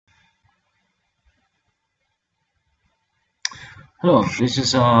Hello, this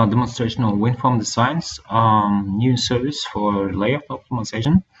is a demonstration of WindFarmDesigns, new service for layout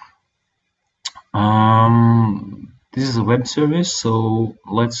optimization. This is a web service, so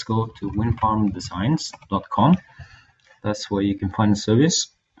let's go to windfarmdesigns.com. That's where you can find the service.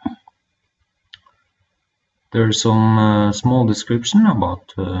 There's some small description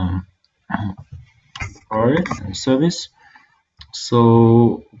about the product and service.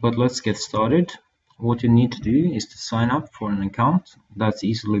 But let's get started. What you need to do is to sign up for an account. That's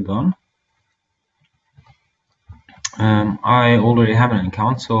easily done. I already have an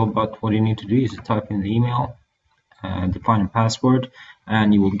account, but what you need to do is to type in the email, define a password,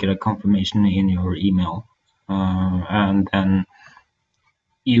 and you will get a confirmation in your email, and then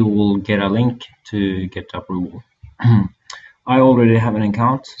you will get a link to get approval. I already have an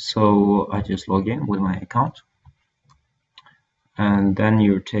account, so I just log in with my account, and then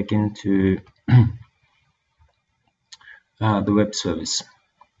you're taken to the web service.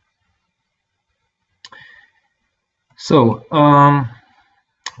 So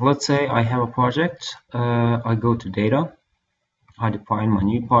let's say I have a project. I go to data. I define my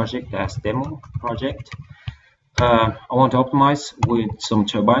new project as demo project. I want to optimize with some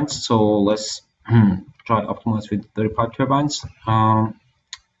turbines, so let's try optimize with 35 turbines.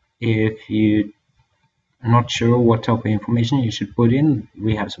 If you're not sure what type of information you should put in,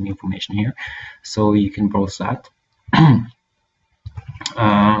 we have some information here, so you can browse that.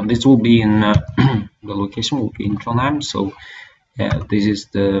 This will be in the location will be in Trondheim, so this is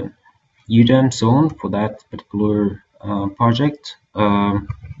the UDEM zone for that particular project. I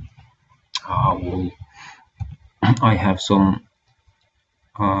have some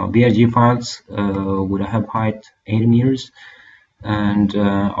VIG files with a hub height 80 meters, and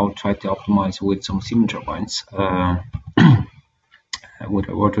I'll try to optimize with some steam turbines with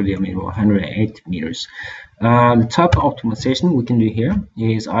a water diameter of 108 meters. The type of optimization we can do here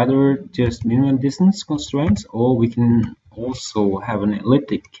is either just minimum distance constraints, or we can also have an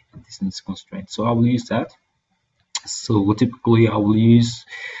elliptic distance constraint. So I will use that. So typically I will use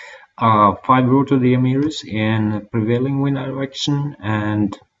 5 rotor diameters in prevailing wind direction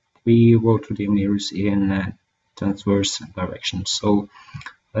and 3 rotor diameters in transverse direction. So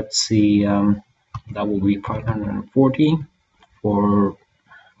let's see, that will be 540 for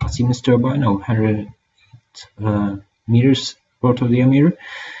a Siemens turbine of 100 meters rotor diameter,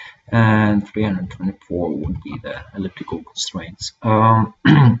 and 324 would be the elliptical constraints.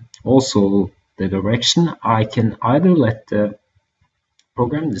 Also, the direction, I can either let the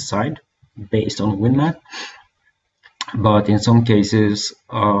program decide based on wind map, but in some cases,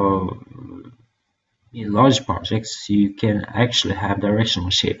 in large projects, you can actually have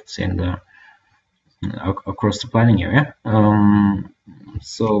directional shifts in the across the planning area.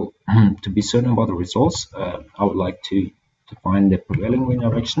 So to be certain about the results, I would like to define the prevailing wind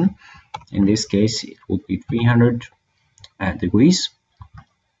direction. In this case, it will be 300 degrees,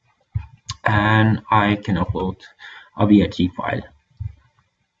 and I can upload a VIG file.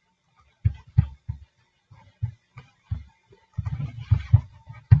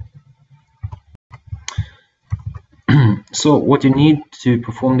 So what you need to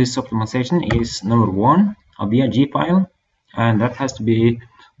perform this optimization is, number one, a VIG file, and that has to be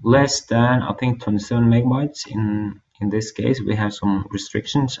less than, I think, 27 megabytes. In this case, we have some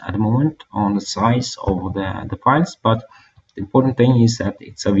restrictions at the moment on the size of the files, but the important thing is that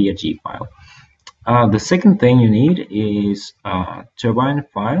it's a VIG file. The second thing you need is a turbine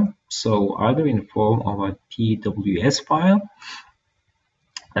file, so either in the form of a PWS file,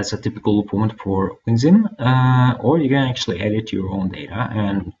 that's a typical format for WinZim, or you can actually edit your own data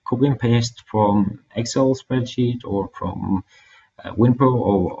and copy and paste from Excel spreadsheet or from WinPro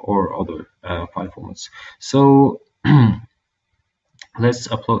or other file formats. So let's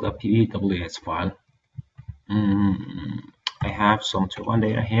upload a PWS file. I have some turbine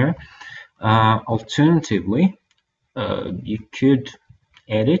data here. Alternatively, you could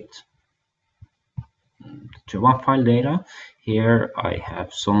edit turbine file data. Here I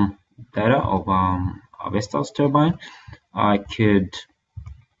have some data of a Vestas turbine. I could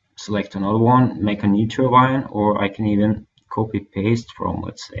select another one, make a new turbine, or I can even copy paste from,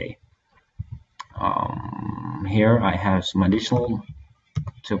 let's say, here I have some additional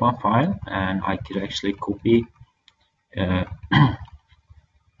turbine file, and I could actually copy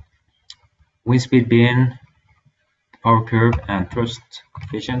wind speed bin, power curve, and thrust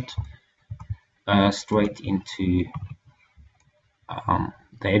coefficient straight into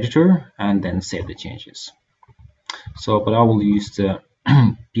the editor, and then save the changes. So, but I will use the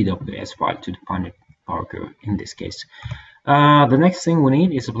PWS file to define the power curve in this case. The next thing we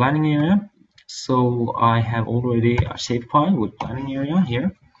need is a planning area. So I have already a shapefile with planning area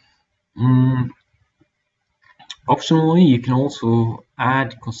here. Optionally, you can also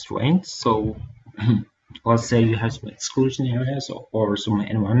add constraints. So let's say you have some exclusion areas or some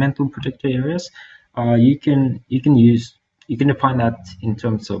environmental protected areas. You can define that in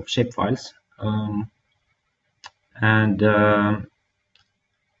terms of shapefiles, and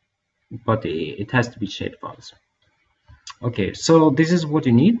but it has to be shapefiles. Okay, so this is what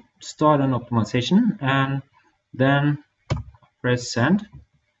you need. Start an optimization and then press send.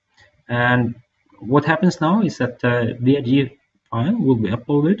 And what happens now is that the VIG file will be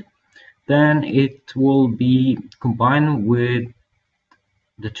uploaded. Then it will be combined with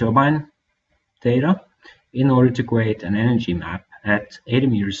the turbine data in order to create an energy map at 80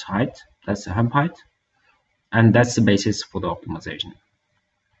 meters height. That's the hub height. And that's the basis for the optimization.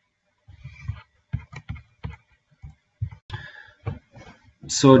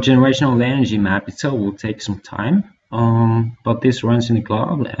 So generation of the energy map itself will take some time, but this runs in the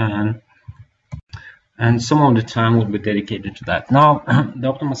cloud, and some of the time will be dedicated to that. Now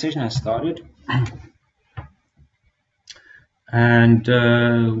the optimization has started, and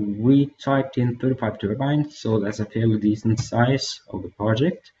we typed in 35 turbines, so that's a fairly decent size of the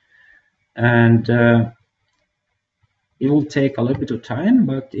project, and it will take a little bit of time,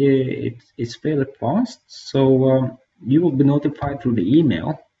 but it's fairly fast. So you will be notified through the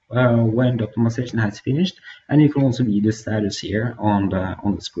email when the optimization has finished, and you can also view the status here on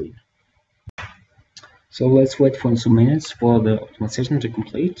the screen. So let's wait for some minutes for the optimization to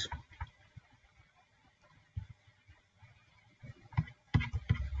complete.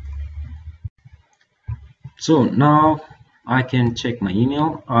 So now I can check my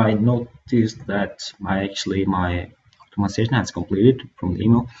email. I noticed that my optimization has completed from the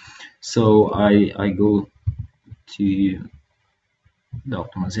email. So I go to the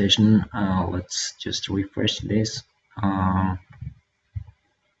optimization. Let's just refresh this.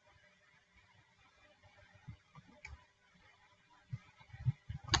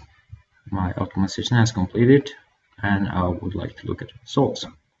 My optimization has completed, and I would like to look at the results.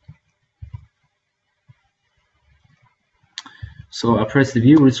 So I press the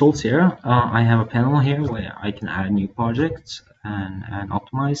view results here. I have a panel here where I can add new projects and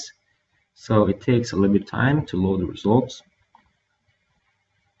optimize. So it takes a little bit of time to load the results.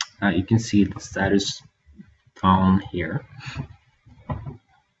 You can see the status down here.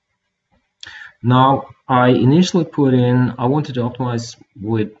 Now I initially put in, I wanted to optimize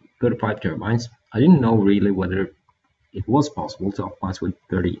with 35 turbines. I didn't know really whether it was possible to optimize with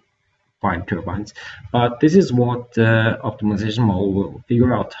 35 turbines, but this is what the optimization model will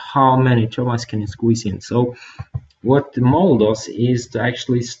figure out: how many turbines can you squeeze in. So what the model does is to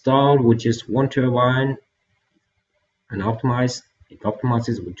actually start with just one turbine and optimize. It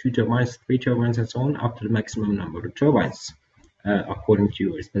optimizes with 2 turbines, 3 turbines, and so on, up to the maximum number of turbines according to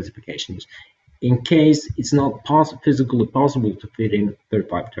your specifications. In case it's not physically possible to fit in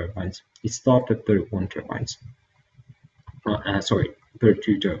 35 turbines, it starts at 31 turbines.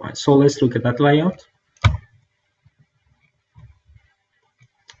 32 turbines. So let's look at that layout.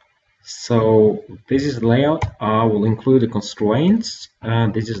 So this is the layout. I will include the constraints.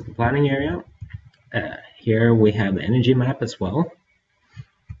 This is the planning area. Here we have the energy map as well,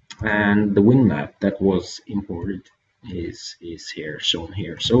 and the wind map that was imported is here, shown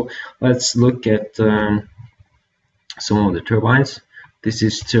here. So let's look at some of the turbines. This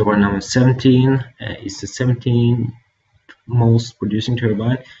is turbine number 17. It's the 17th most producing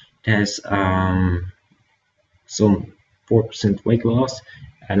turbine. It has some 4% weight loss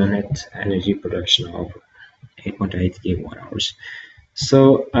and a net energy production of 8.8 gigawatt hours.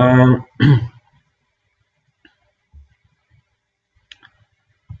 So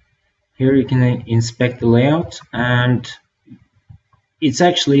here you can inspect the layout, and it's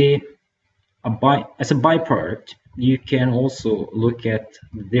actually as a byproduct. You can also look at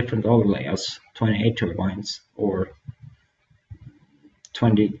different other layouts, 28 turbines or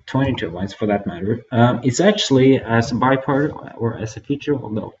 20 turbines for that matter. It's actually, as a byproduct or as a feature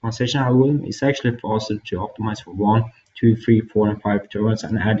of the optimization algorithm, it's actually possible to optimize for 1, 2, 3, 4, and 5 turbines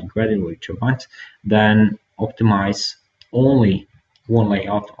and add gradually turbines, then optimize only one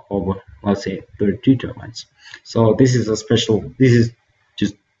layout over, let's say, 32 turbines. So this is this is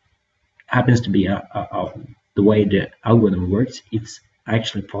just happens to be the way the algorithm works. It's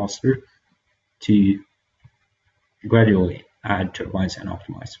actually faster to gradually add turbines and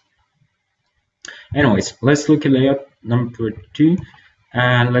optimize. Anyways, let's look at layout number 32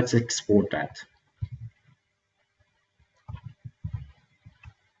 and let's export that.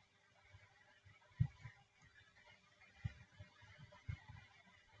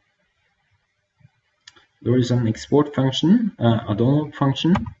 there is an export function, a download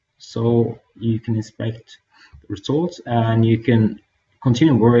function, so you can inspect the results and you can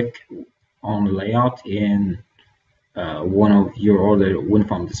continue work on the layout in one of your other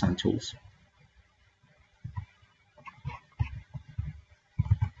WindFarmDesign tools.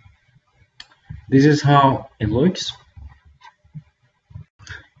 This is how it looks.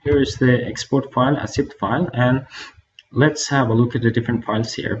 Here is the export file, a zip file, and let's have a look at the different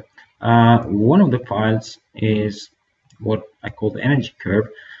files here. One of the files is what I call the energy curve.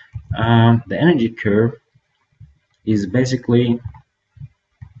 The energy curve is basically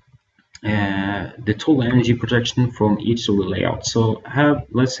the total energy projection from each of the layouts. So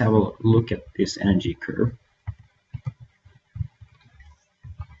let's have a look at this energy curve.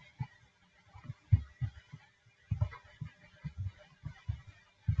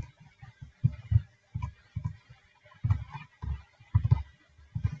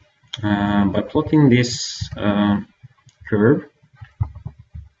 By plotting this curve,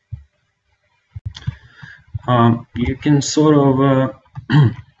 you can sort of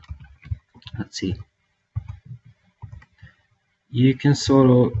let's see, you can sort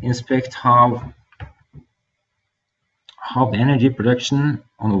of inspect how the energy production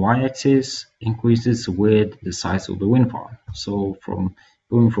on the y-axis increases with the size of the wind farm. So from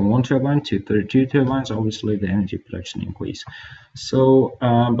going from 1 turbine to 32 turbines, obviously the energy production increase. So,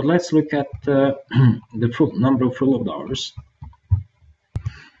 but let's look at the number of full load hours.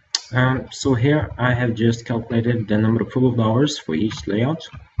 So here I have just calculated the number of full load hours for each layout.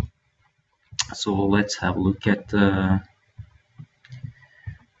 So let's have a look at the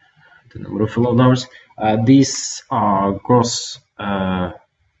number of full load hours. These are gross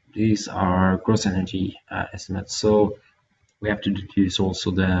energy estimates. So we have to deduce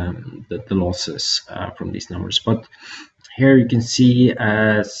also the losses from these numbers. But here you can see,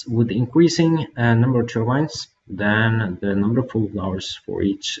 as with the increasing number of turbines, then the number of full load hours for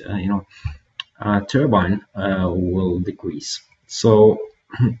each turbine will decrease. So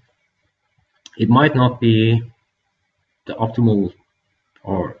it might not be the optimal,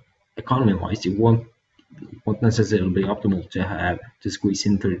 or economy-wise, it won't necessarily be optimal to squeeze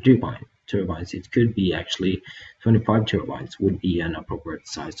in 32 turbines. It could be actually 25 turbines would be an appropriate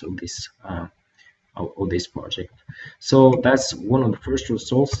size of this project. So that's one of the first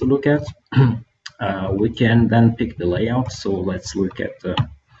results to look at. We can then pick the layout. So let's look at the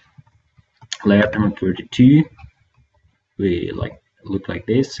layout number 32. We look like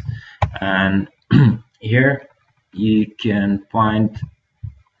this, and here you can find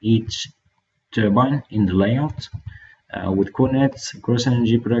each turbine in the layout with coordinates, gross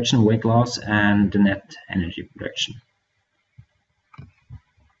energy production, weight loss, and the net energy production.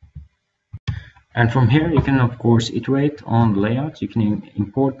 And from here you can of course iterate on the layout. You can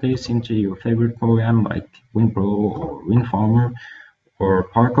import this into your favorite program like WindPro or WindFarmer or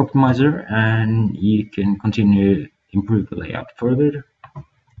Park Optimizer, and you can continue improve the layout further.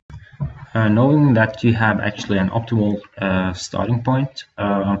 Knowing that you have actually an optimal starting point,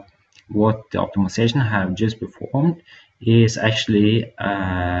 what the optimization have just performed is actually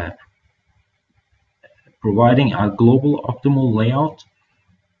providing a global optimal layout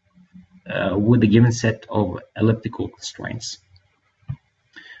with a given set of elliptical constraints.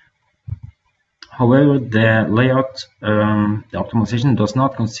 However, the layout, the optimization does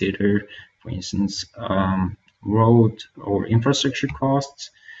not consider, for instance, road or infrastructure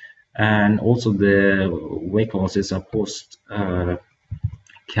costs, and also the weight losses are post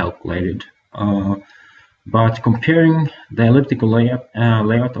calculated. But comparing the elliptical layout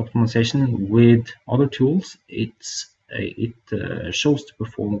optimization with other tools, it shows to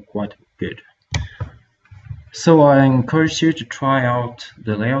perform quite good. So I encourage you to try out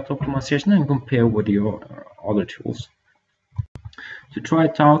the layout optimization and compare with your other tools. To try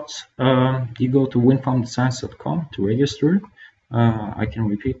it out, you go to WindFarmDesigns.com to register. I can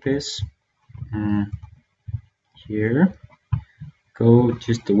repeat this. Here, go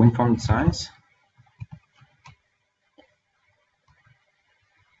just to WindFarmDesigns.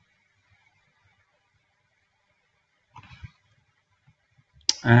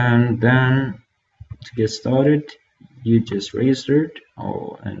 And then to get started, you just registered,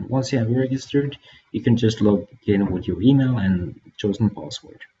 and once you have registered, you can just log in with your email and chosen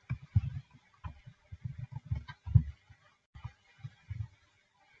password.